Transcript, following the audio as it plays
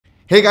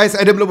Hey guys,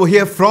 Adam Lobo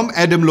here from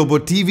Adam Lobo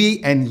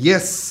TV, and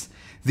yes,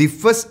 the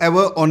first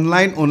ever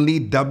online only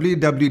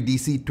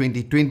WWDC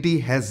 2020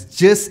 has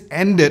just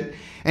ended,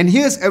 and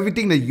here's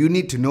everything that you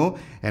need to know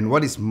and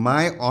what is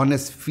my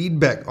honest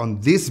feedback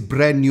on these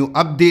brand new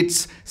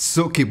updates,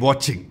 so keep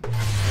watching.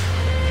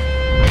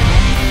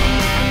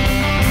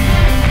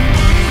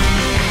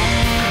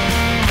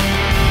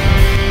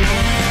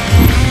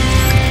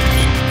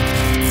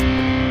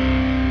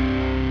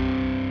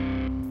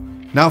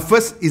 Now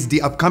first is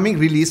the upcoming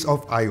release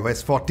of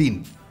iOS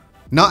 14.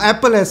 Now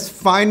Apple has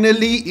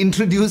finally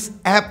introduced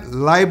App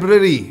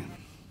Library,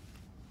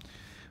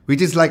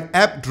 which is like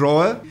App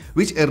Drawer,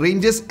 which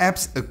arranges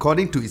apps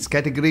according to its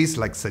categories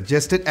like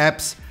suggested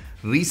apps,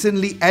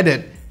 recently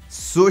added,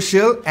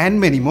 social, and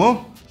many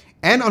more.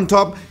 And on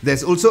top,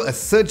 there's also a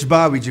search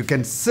bar which you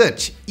can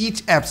search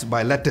each apps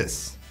by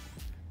letters.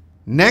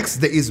 Next,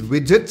 there is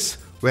widgets,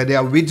 where there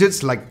are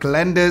widgets like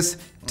calendars,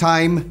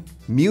 time,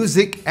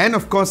 music, and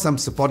of course some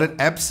supported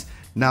apps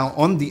now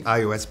on the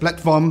iOS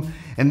platform.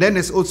 And then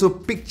there's also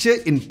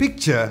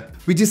picture-in-picture,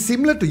 which is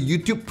similar to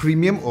YouTube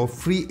Premium or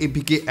free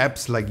APK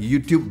apps like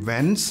YouTube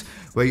Vents,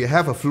 where you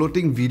have a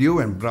floating video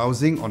and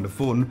browsing on the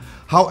phone.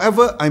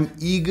 However, I'm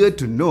eager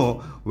to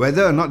know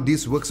whether or not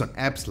this works on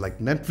apps like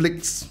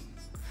Netflix.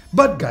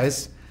 But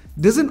guys,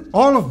 doesn't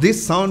all of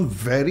this sound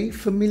very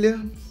familiar?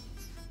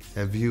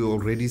 Have you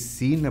already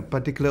seen a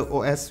particular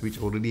OS which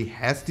already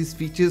has these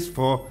features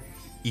for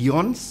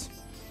eons?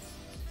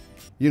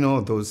 You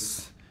know,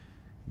 those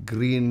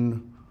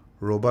green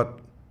robot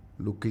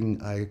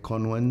looking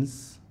icon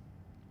ones?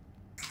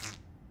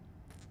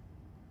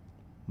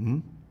 I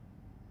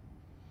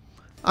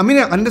mean,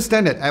 I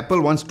understand that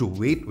Apple wants to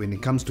wait when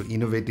it comes to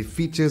innovative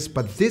features,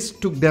 but this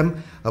took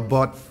them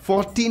about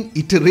 14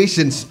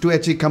 iterations to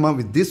actually come up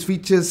with these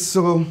features,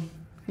 so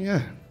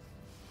yeah.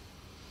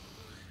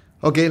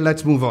 Okay,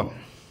 let's move on.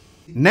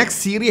 Next,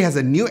 Siri has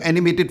a new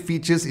animated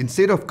features.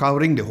 Instead of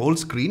covering the whole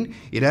screen,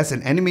 it has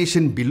an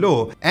animation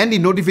below, and the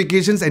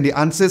notifications and the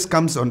answers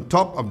comes on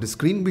top of the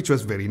screen, which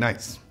was very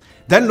nice.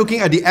 Then looking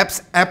at the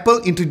apps,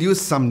 Apple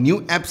introduced some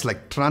new apps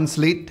like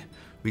Translate,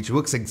 which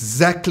works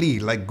exactly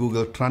like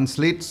Google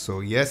Translate, so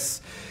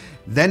yes.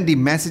 Then the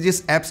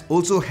Messages apps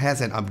also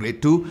has an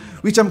upgrade too,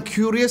 which I'm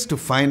curious to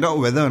find out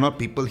whether or not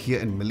people here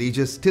in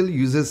Malaysia still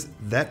uses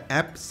that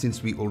app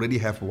since we already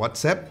have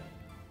WhatsApp.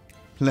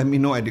 Let me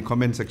know at the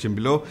comment section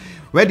below,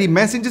 where the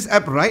Messages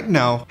app right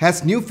now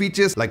has new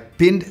features like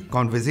pinned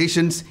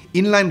conversations,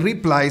 inline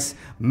replies,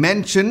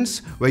 mentions,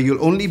 where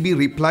you'll only be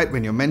replied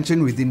when you're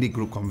mentioned within the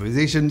group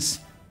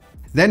conversations.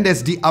 Then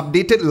there's the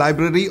updated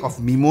library of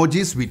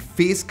memojis with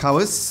face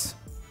covers,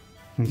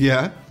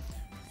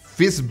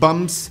 fist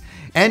bumps,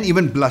 and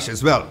even blush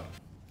as well.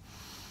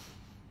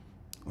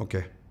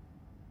 Okay.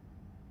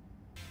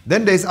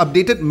 Then there's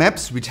updated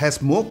maps which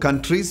has more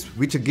countries,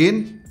 which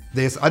again,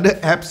 there's other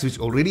apps which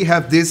already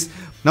have this.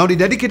 Now the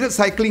dedicated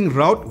cycling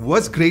route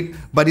was great,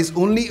 but it's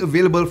only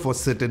available for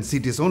certain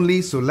cities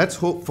only. So let's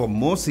hope for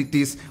more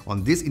cities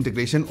on this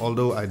integration,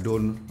 although I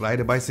don't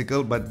ride a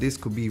bicycle, but this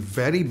could be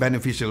very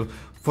beneficial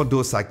for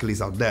those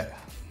cyclists out there.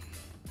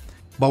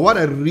 But what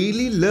I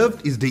really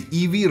loved is the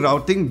EV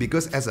routing,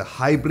 because as a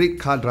hybrid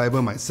car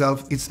driver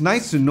myself, it's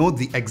nice to know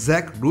the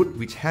exact route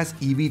which has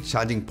EV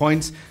charging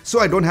points, so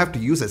I don't have to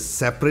use a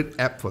separate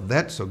app for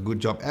that, so good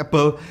job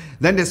Apple.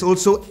 Then there's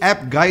also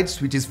app guides,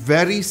 which is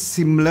very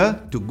similar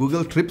to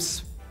Google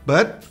Trips,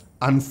 but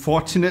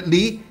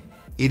unfortunately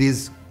it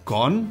is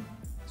gone,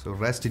 so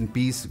rest in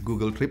peace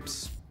Google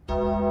Trips.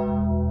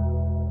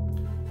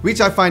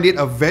 Which I find it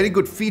a very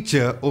good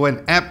feature or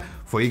an app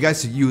for you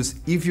guys to use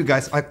if you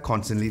guys are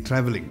constantly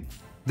traveling.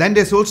 Then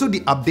there's also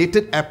the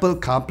updated Apple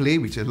CarPlay,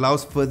 which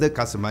allows further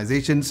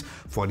customizations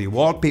for the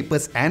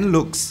wallpapers and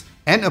looks.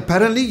 And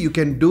apparently you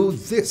can do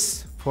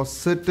this for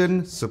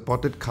certain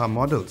supported car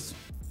models.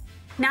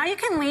 Now you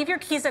can leave your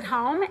keys at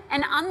home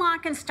and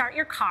unlock and start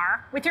your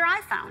car with your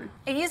iPhone.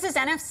 It uses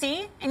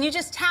NFC and you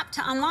just tap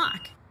to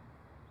unlock.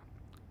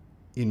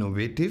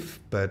 Innovative,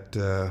 but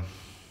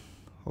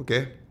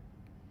okay.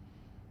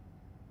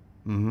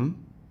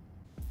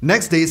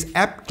 Next, there is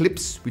App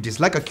Clips, which is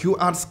like a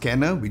QR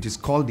scanner, which is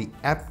called the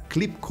App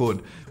Clip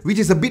Code, which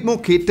is a bit more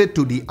catered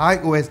to the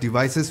iOS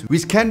devices,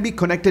 which can be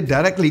connected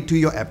directly to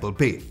your Apple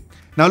Pay.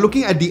 Now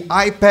looking at the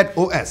iPad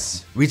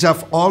OS, which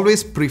I've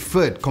always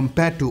preferred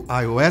compared to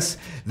iOS,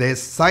 there's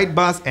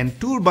sidebars and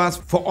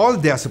toolbars for all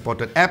their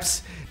supported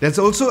apps. There's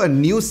also a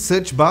new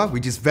search bar,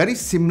 which is very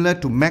similar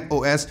to Mac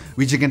OS,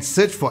 which you can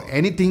search for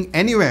anything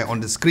anywhere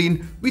on the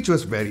screen, which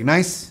was very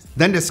nice.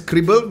 Then there's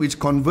Scribble, which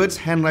converts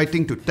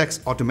handwriting to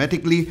text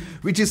automatically,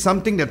 which is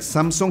something that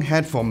Samsung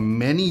had for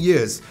many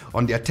years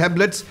on their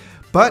tablets.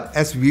 But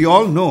as we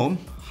all know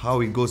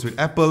how it goes with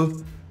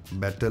Apple,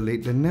 better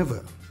late than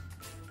never.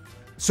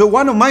 So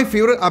one of my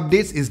favorite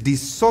updates is the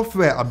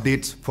software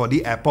updates for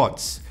the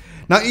AirPods.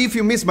 Now if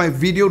you missed my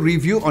video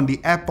review on the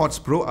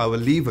AirPods Pro, I will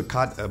leave a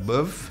card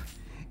above.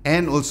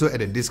 and also at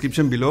the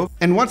description below.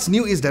 And what's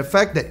new is the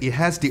fact that it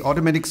has the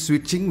automatic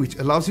switching, which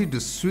allows you to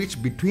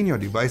switch between your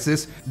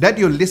devices that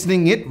you're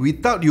listening it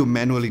without you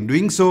manually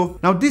doing so.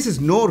 Now this is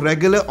no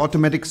regular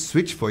automatic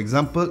switch. For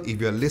example,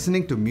 if you're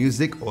listening to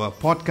music or a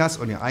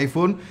podcast on your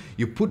iPhone,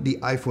 you put the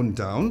iPhone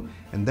down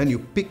and then you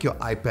pick your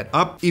iPad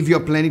up. If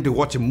you're planning to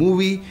watch a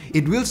movie,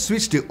 it will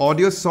switch the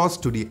audio source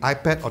to the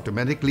iPad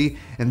automatically,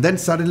 and then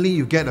suddenly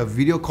you get a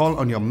video call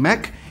on your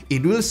Mac,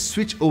 it will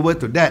switch over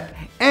to that.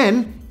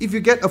 And if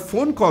you get a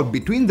phone call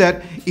between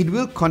that, it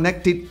will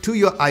connect it to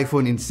your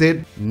iPhone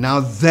instead. Now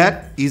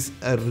that is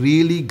a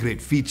really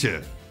great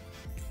feature.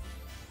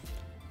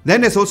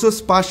 Then there's also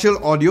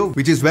spatial audio,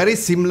 which is very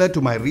similar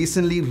to my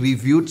recently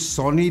reviewed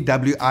Sony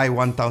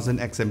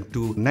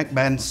WI-1000XM2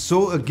 neckband.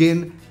 So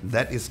again,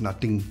 that is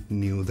nothing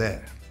new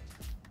there.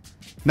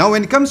 Now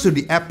when it comes to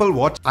the Apple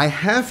Watch, I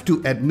have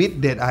to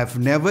admit that I've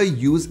never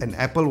used an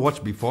Apple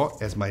Watch before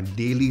as my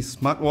daily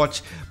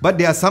smartwatch, but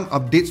there are some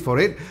updates for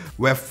it,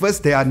 where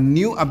first there are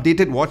new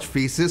updated watch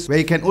faces where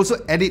you can also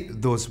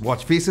edit those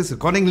watch faces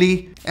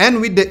accordingly.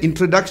 And with the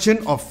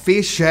introduction of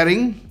face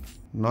sharing,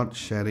 not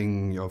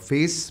sharing your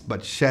face,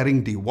 but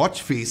sharing the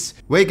watch face,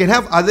 where you can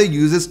have other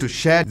users to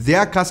share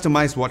their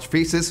customized watch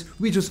faces,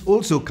 which is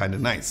also kind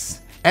of nice.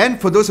 And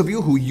for those of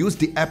you who use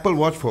the Apple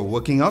Watch for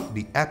working out,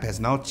 the app has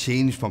now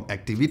changed from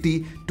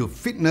activity to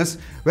fitness,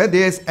 where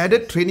there's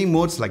added training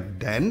modes like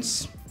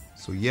dance.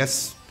 So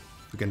yes,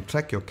 you can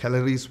track your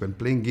calories when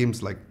playing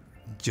games like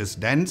Just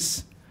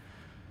Dance.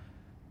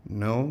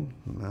 No,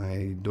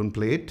 I don't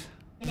play it.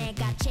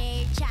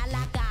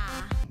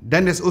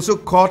 Then there's also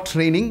core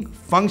training,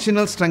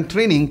 functional strength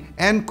training,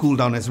 and cool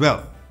down as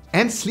well.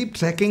 And sleep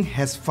tracking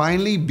has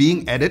finally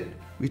been added,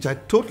 which I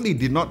totally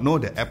did not know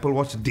the Apple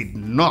Watch did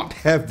not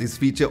have this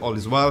feature all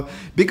this while,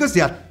 because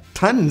there are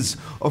tons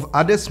of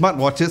other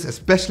smartwatches,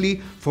 especially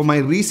for my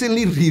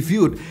recently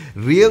reviewed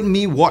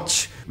Realme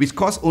watch, which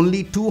costs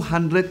only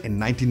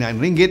 299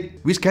 ringgit,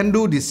 which can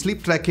do the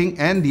sleep tracking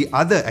and the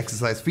other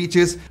exercise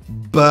features.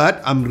 But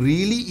I'm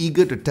really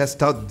eager to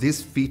test out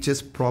these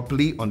features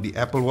properly on the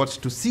Apple Watch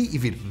to see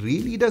if it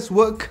really does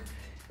work.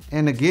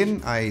 And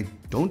again, I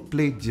don't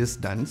play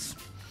Just Dance.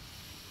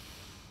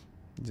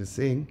 Just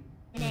saying.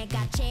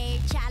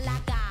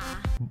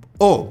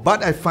 Oh,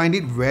 but I find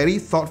it very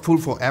thoughtful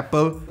for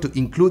Apple to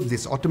include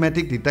this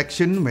automatic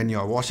detection when you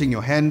are washing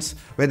your hands,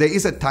 where there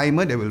is a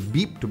timer that will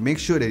beep to make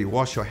sure that you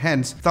wash your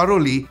hands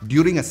thoroughly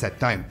during a set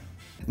time.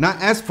 Now,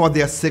 as for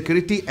their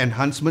security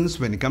enhancements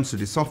when it comes to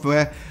the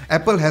software,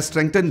 Apple has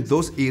strengthened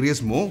those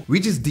areas more,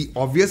 which is the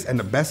obvious and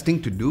the best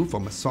thing to do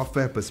from a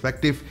software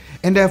perspective,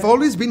 and they have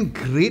always been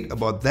great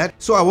about that,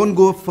 so I won't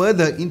go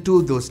further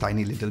into those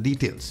tiny little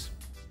details.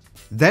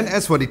 Then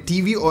as for the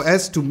TV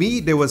OS, to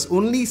me there was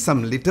only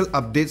some little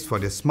updates for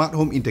the smart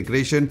home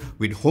integration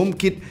with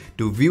HomeKit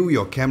to view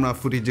your camera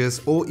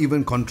footages or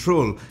even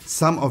control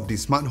some of the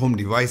smart home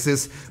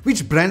devices,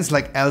 which brands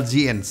like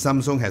LG and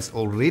Samsung has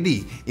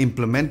already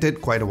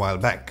implemented quite a while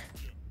back.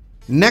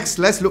 Next,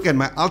 let's look at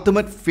my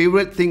ultimate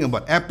favorite thing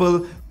about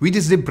Apple, which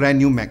is the brand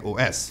new Mac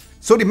OS.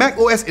 So the Mac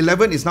OS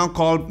 11 is now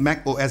called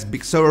Mac OS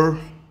Big Sur.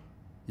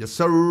 Yes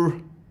sir.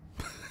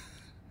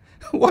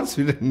 What's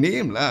with the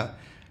name lah?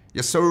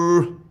 Yes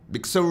sir,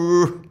 Big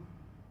Sur.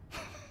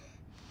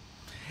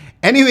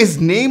 Anyways,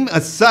 name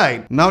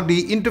aside, now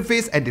the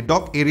interface at the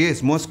dock area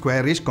is more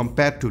squarish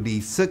compared to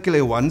the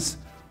circular ones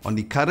on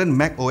the current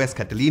Mac OS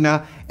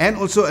Catalina, and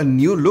also a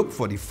new look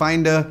for the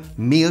Finder,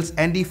 Mails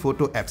and the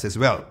photo apps as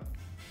well.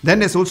 Then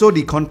there's also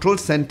the control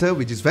center,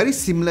 which is very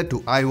similar to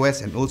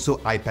iOS and also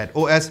iPad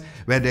OS,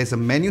 where there's a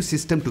menu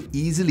system to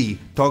easily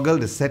toggle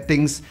the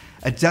settings,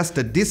 adjust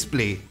the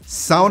display,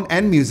 sound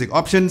and music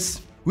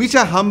options, which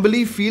I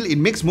humbly feel it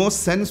makes more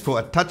sense for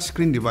a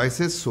touchscreen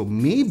devices, so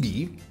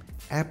maybe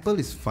Apple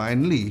is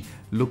finally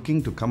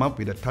looking to come up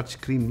with a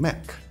touchscreen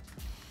Mac.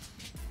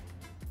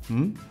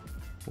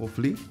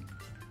 Hopefully.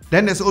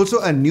 Then there's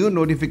also a new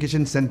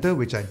notification center,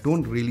 which I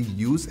don't really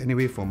use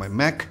anyway for my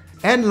Mac.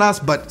 And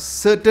last but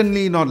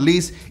certainly not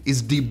least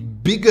is the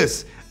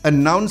biggest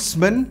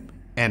announcement,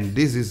 and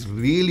this is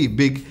really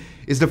big,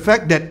 is the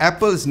fact that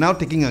Apple is now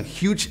taking a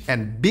huge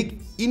and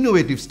big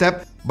innovative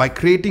step by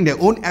creating their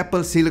own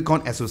Apple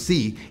Silicon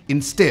SoC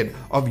instead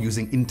of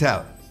using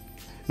Intel.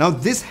 Now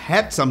this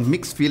had some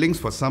mixed feelings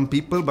for some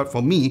people, but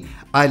for me,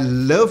 I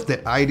love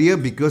that idea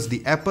because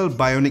the Apple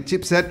Bionic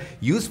chipset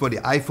used for the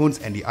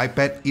iPhones and the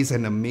iPad is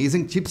an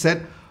amazing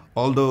chipset,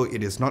 although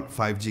it is not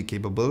 5G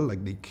capable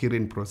like the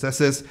Kirin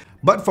processors.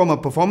 But from a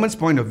performance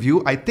point of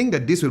view, I think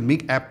that this will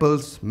make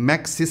Apple's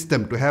Mac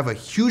system to have a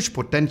huge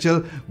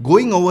potential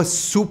going over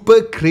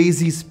super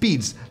crazy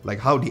speeds like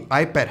how the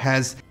iPad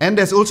has. And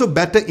there's also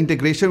better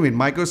integration with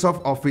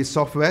Microsoft Office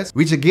softwares,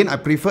 which again I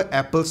prefer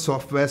Apple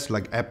softwares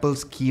like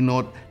Apple's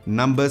Keynote,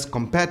 Numbers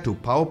compared to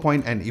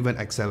PowerPoint and even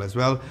Excel as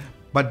well.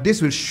 But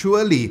this will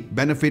surely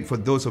benefit for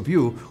those of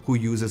you who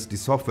uses the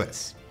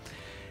softwares.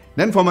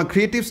 Then from a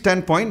creative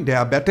standpoint, there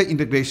are better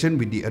integration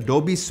with the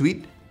Adobe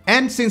Suite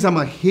And since I'm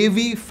a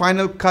heavy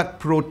Final Cut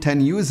Pro 10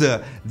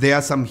 user, there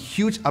are some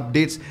huge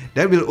updates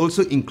that will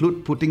also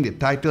include putting the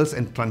titles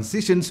and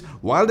transitions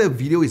while the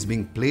video is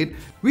being played,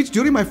 which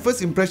during my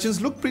first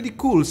impressions look pretty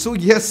cool. So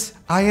yes,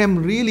 I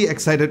am really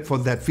excited for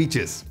that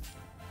features.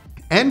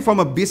 And from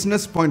a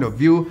business point of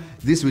view,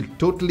 this will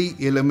totally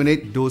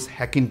eliminate those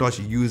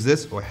Hackintosh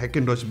users or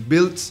Hackintosh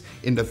builds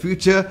in the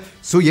future.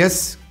 So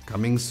yes,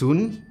 coming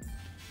soon,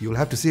 you'll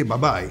have to say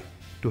bye-bye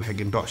to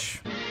Hackintosh.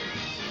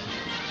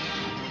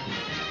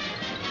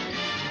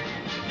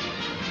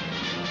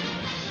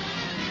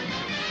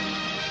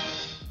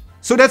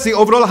 So that's the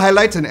overall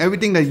highlights and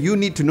everything that you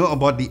need to know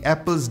about the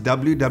Apple's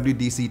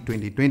WWDC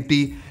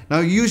 2020.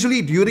 Now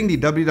usually during the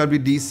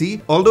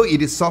WWDC, although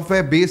it is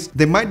software based,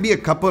 there might be a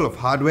couple of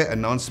hardware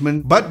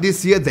announcements, but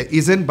this year there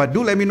isn't. But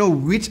do let me know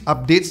which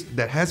updates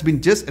that has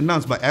been just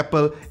announced by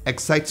Apple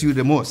excites you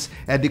the most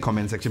at the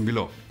comment section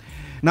below.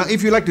 Now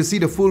if you'd like to see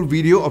the full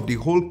video of the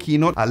whole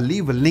keynote, I'll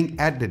leave a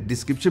link at the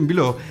description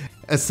below.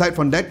 Aside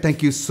from that,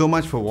 thank you so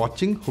much for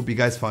watching. Hope you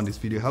guys found this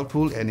video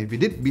helpful, and if you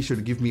did, be sure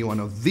to give me one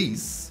of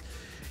these.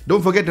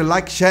 Don't forget to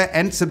like, share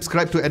and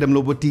subscribe to Adam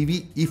Lobo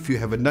TV if you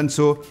haven't done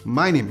so.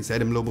 My name is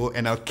Adam Lobo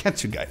and I'll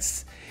catch you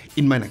guys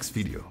in my next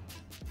video.